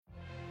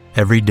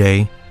Every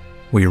day,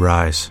 we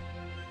rise,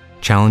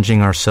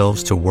 challenging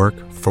ourselves to work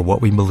for what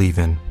we believe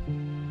in.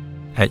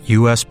 At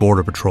U.S.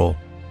 Border Patrol,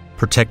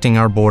 protecting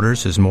our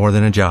borders is more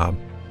than a job.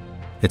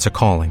 It's a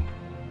calling.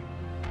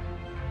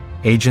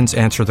 Agents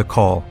answer the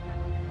call,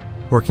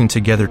 working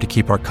together to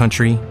keep our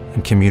country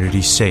and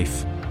communities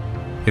safe.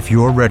 If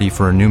you're ready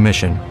for a new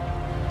mission,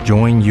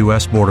 join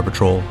U.S. Border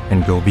Patrol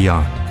and go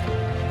beyond.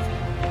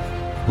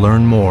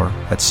 Learn more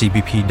at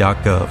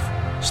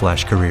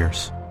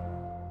cbp.gov/careers.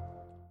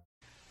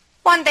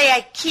 One day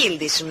I killed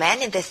this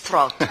man in the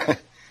throat. Yeah,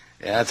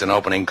 that's an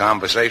opening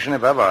conversation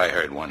if ever I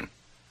heard one.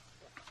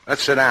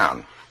 Let's sit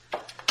down.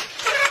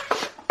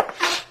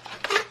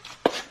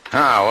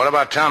 What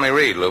about Tommy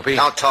Reed, Loopy?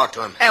 Don't talk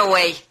to him.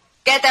 Away.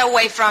 Get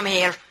away from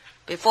here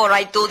before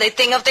I do the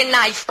thing of the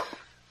knife.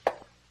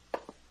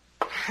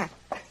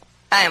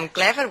 I am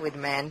clever with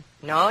men.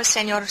 No,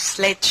 Senor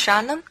Slate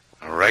Shannon?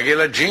 A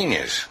regular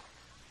genius.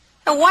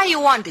 Now, why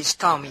you want this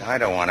Tommy? I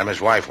don't want him.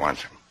 His wife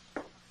wants him.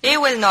 He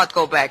will not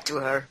go back to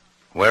her.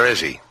 Where is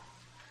he?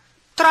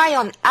 Try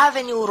on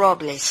Avenue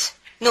Robles,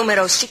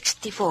 numero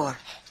 64.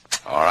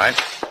 All right.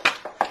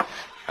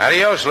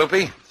 Adios,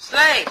 Loopy.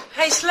 Slate.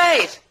 Hey,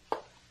 Slate.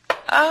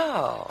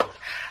 Oh,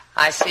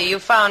 I see you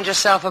found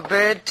yourself a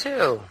bird,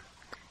 too.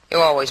 You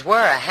always were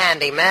a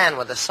handy man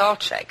with a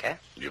salt shaker.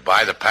 Did you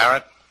buy the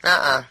parrot?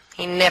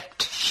 He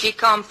nipped. She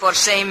come for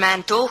same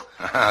man, too?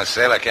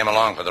 Sailor came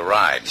along for the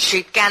ride.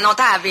 She cannot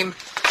have him.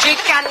 She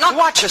cannot...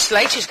 Watch her,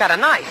 Slate. She's got a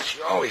knife. She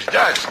always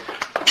does.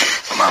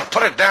 Come on,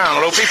 put it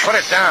down, Loopy. Put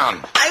it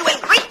down. I will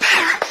whip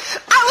her.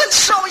 I will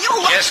show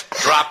you. Just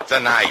drop the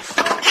knife.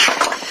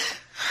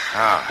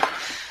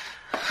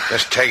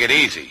 Just take it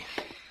easy.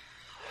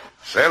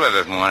 Sailor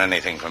doesn't want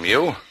anything from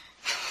you.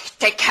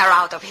 Take her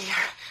out of here.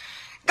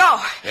 Go.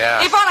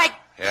 Yeah. Before I...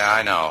 Yeah,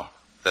 I know.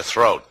 The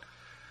throat.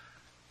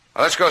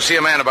 Well, let's go see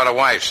a man about a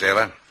wife,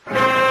 Sailor.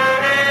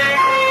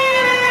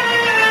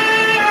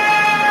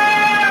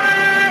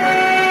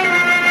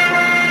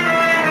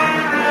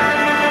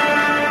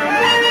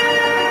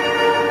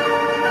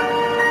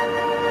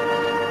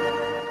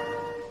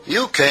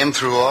 You came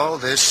through all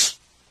this,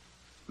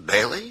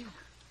 Bailey?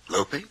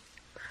 Loopy?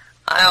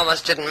 I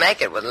almost didn't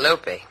make it with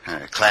Loopy.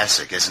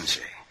 Classic, isn't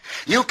she?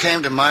 You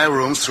came to my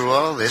room through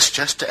all this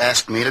just to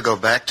ask me to go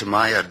back to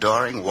my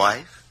adoring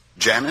wife,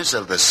 Janice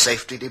of the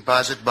safety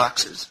deposit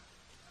boxes?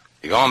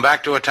 You going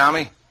back to her,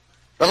 Tommy?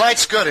 The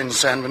light's good in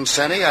San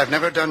Vicente. I've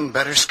never done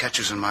better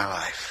sketches in my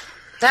life.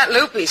 That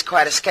Loopy's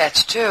quite a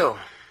sketch, too.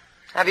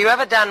 Have you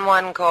ever done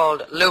one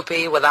called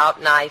Loopy Without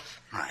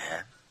Knife? I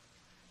have.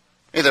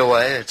 Either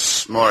way,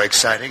 it's more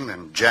exciting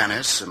than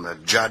Janice and the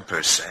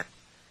Jodhpur set.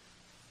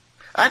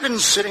 I've been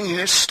sitting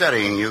here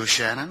studying you,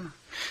 Shannon.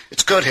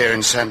 It's good here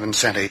in San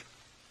Vicente.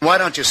 Why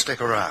don't you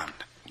stick around?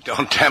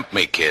 Don't tempt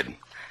me, kid.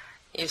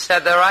 You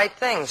said the right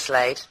thing,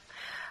 Slate.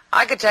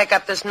 I could take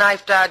up this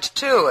knife dodge,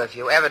 too, if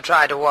you ever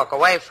tried to walk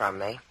away from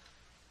me.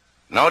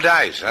 No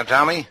dice, huh,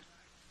 Tommy?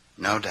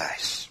 No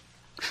dice.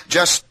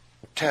 Just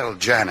tell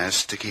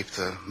Janice to keep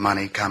the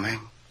money coming.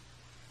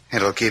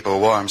 It'll keep a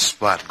warm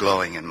spot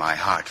glowing in my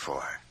heart for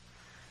her.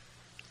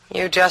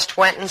 You just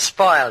went and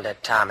spoiled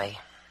it, Tommy.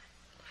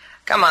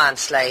 Come on,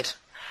 Slate.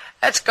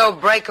 Let's go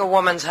break a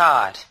woman's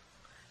heart.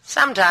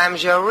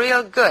 Sometimes you're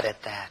real good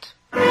at that.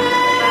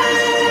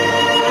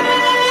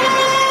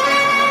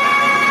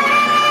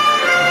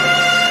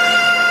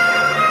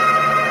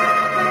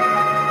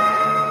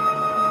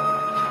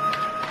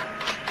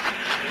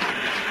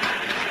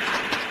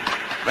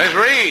 Miss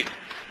Reed!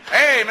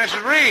 Hey,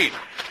 Mrs. Reed!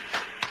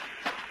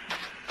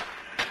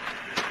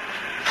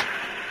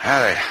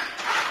 They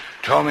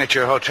told me at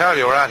your hotel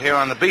you were out here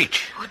on the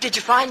beach. Oh, did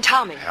you find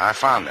Tommy? Yeah, I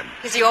found him.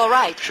 Is he all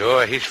right?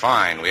 Sure, he's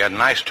fine. We had a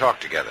nice talk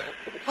together.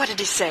 What did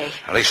he say?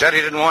 Well, he said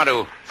he didn't want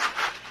to...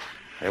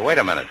 Hey, wait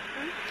a minute.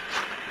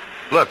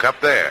 Look, up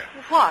there.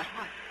 What?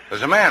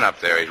 There's a man up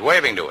there. He's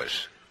waving to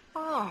us.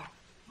 Oh,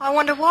 I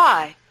wonder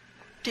why.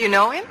 Do you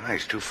know him?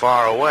 He's too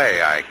far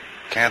away. I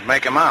can't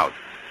make him out.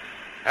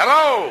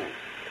 Hello!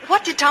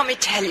 What did Tommy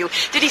tell you?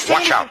 Did he say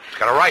Watch anything? out. He's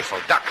got a rifle.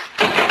 Duck.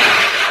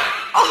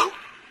 Oh!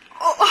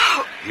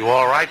 Oh! You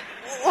all right?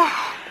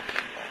 Oh.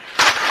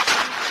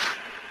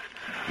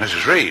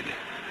 Mrs. Reed.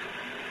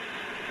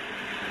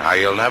 Now,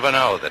 you'll never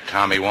know that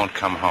Tommy won't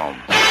come home.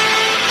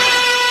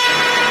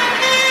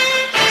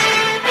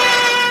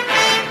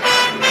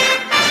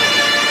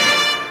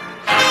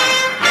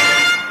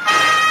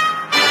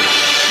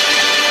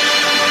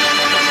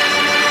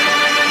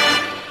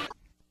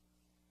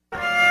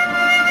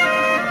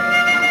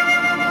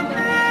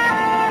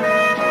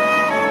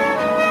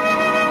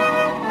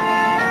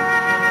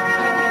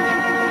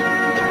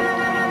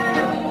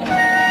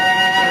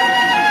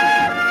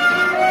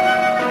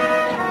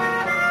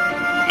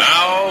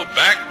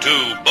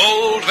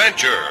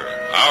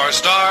 Our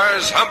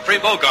stars, Humphrey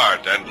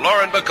Bogart and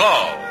Lauren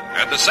Bacall,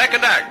 and the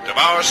second act of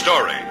our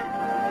story.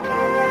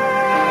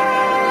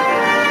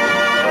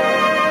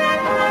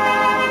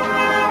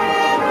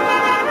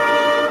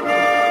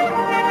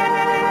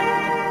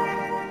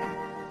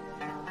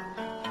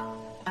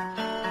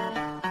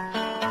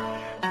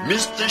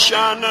 Mr.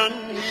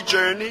 Shannon, he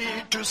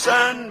journeyed to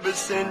San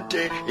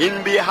Vicente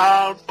in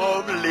behalf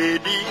of a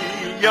lady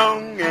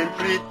young and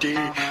pretty,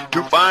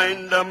 to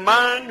find a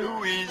man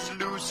who is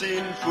loose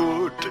in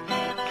foot,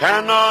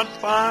 cannot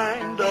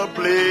find a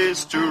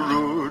place to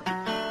root.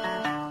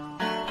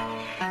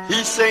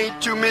 He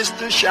said to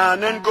Mr.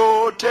 Shannon,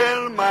 go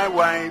tell my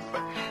wife,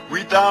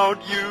 without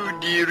you,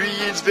 dearie,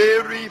 is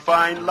very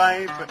fine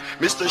life.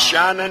 Mr.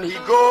 Shannon, he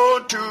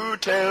go to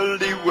tell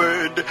the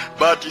word,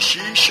 but she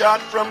shot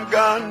from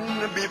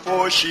gun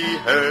before she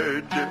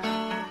heard.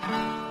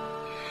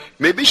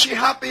 Maybe she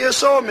happier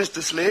so,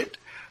 Mr. Slate.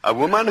 A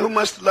woman who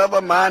must love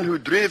a man who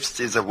drifts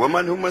is a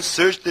woman who must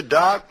search the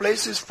dark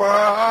places for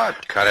her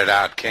heart. Cut it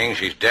out, King.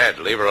 She's dead.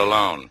 Leave her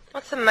alone.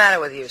 What's the matter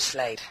with you,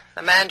 Slate?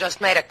 The man just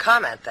made a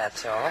comment,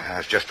 that's all.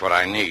 That's just what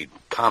I need.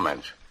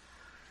 Comments.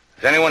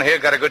 Has anyone here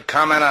got a good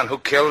comment on who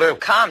killed her?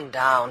 Calm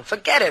down.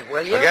 Forget it,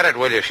 will you? Forget it,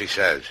 will you, she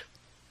says.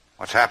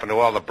 What's happened to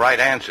all the bright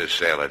answers,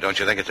 Sailor? Don't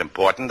you think it's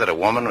important that a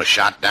woman was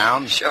shot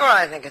down? Sure,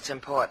 I think it's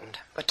important.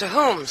 But to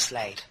whom,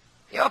 Slate?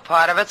 Your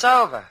part of it's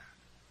over.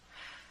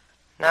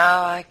 No,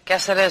 I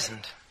guess it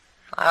isn't.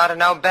 I ought to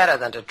know better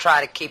than to try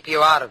to keep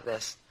you out of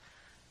this.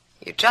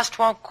 You just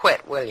won't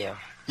quit, will you?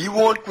 He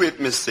won't quit,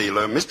 Miss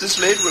Sailor. Mr.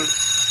 Slade will...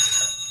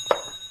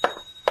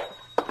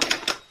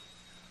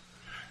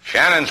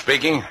 Shannon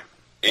speaking.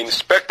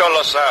 Inspector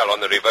LaSalle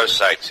on the reverse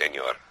side,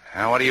 senor.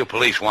 What do you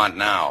police want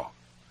now?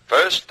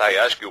 First, I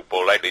ask you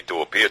politely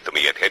to appear to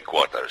me at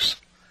headquarters.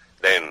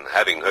 Then,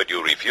 having heard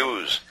you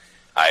refuse,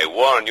 I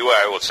warn you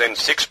I will send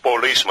 6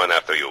 policemen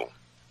after you,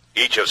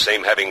 each of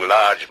same having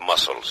large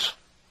muscles.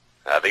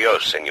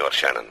 Adios, Senor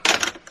Shannon.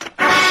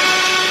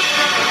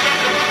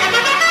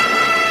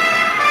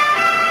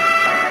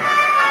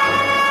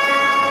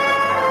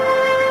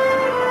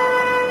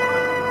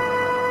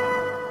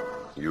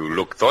 You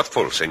look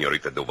thoughtful,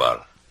 Senorita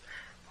Duval.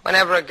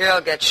 Whenever a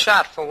girl gets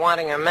shot for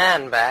wanting her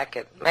man back,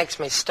 it makes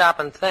me stop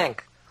and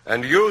think.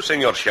 And you,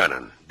 Senor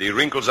Shannon, the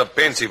wrinkles are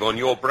pensive on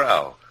your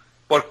brow.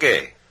 ¿Por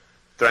qué?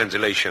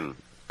 Translation,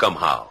 come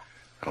how?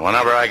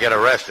 Whenever I get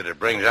arrested, it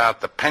brings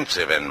out the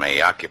pensive in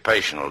me,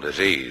 occupational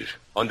disease.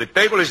 On the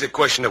table is the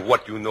question of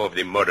what you know of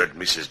the murdered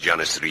Mrs.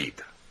 Janice Reed.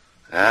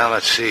 Well,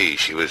 let's see.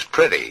 She was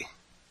pretty.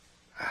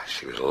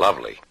 She was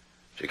lovely.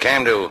 She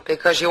came to...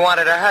 Because you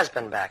wanted her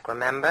husband back,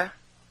 remember?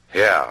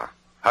 Yeah.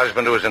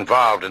 Husband who was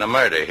involved in a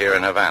murder here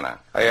in Havana.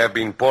 I have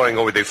been poring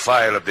over the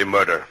file of the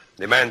murder.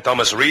 The man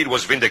Thomas Reed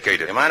was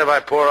vindicated. You mind if I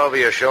pour over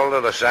your shoulder,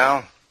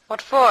 LaSalle?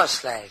 What for,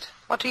 Slade?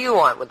 What do you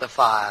want with the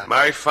file?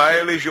 My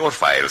file is your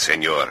file,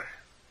 senor.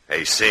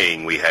 A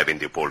saying we have in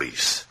the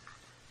police.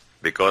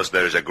 Because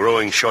there's a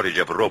growing shortage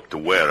of rope to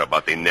wear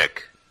about the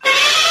neck.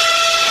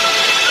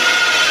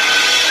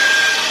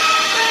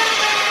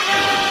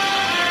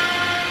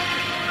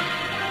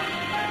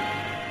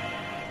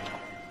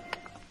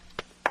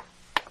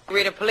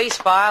 Read a police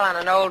file on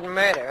an old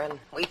murder, and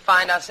we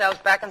find ourselves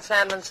back in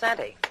San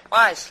Vicente.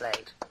 Why,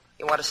 Slade?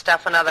 You want to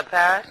stuff another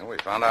parrot? Well, we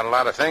found out a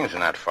lot of things in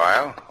that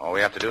file. All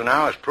we have to do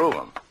now is prove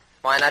them.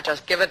 Why not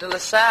just give it to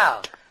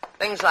LaSalle?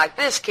 Things like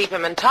this keep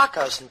him in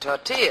tacos and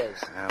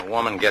tortillas. A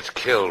woman gets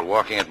killed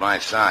walking at my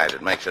side.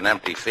 It makes an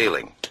empty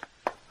feeling.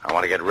 I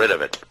want to get rid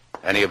of it.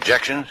 Any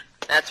objections?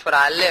 That's what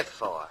I live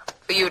for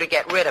you to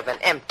get rid of an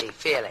empty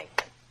feeling.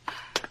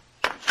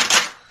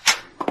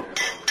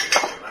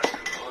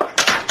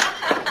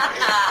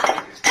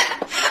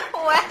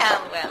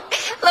 Well,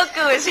 look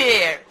who is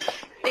here.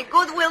 The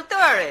Goodwill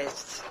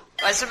tourists.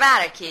 What's the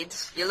matter,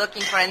 kids? You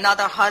looking for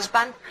another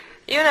husband?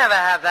 You never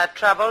have that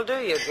trouble, do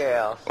you,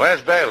 girl?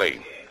 Where's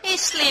Bailey? He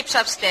sleeps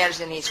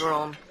upstairs in his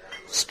room.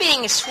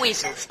 Spinning a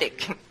swizzle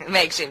stick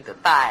makes him too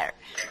tired.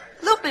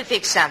 Look, will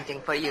fix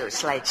something for you,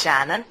 Slade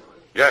Shannon.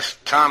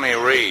 Just Tommy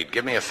Reed.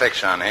 Give me a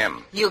fix on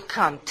him. You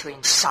come to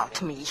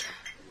insult me.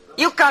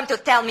 You come to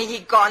tell me he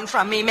gone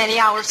from me many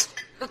hours.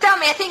 You tell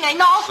me a thing I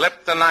know.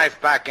 Slip the knife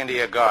back into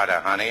your garter,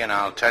 honey, and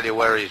I'll tell you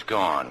where he's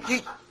gone.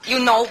 You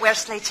know where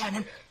Slade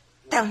Shannon?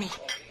 Tell me.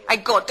 I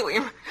go to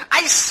him.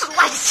 I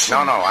slice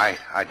him. No,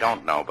 I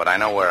don't know, but I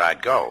know where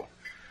I'd go.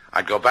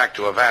 I'd go back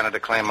to Havana to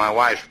claim my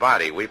wife's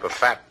body, weep a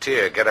fat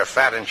tear, get her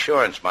fat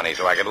insurance money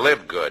so I could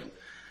live good.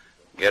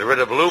 Get rid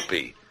of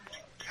Loopy.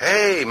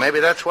 Hey, maybe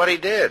that's what he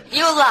did.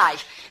 You lie.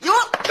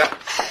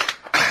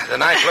 The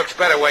knife looks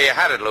better where you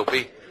had it,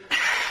 Loopy.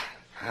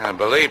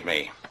 Believe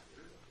me.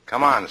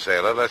 Come on,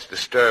 sailor, let's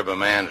disturb a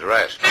man's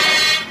rest.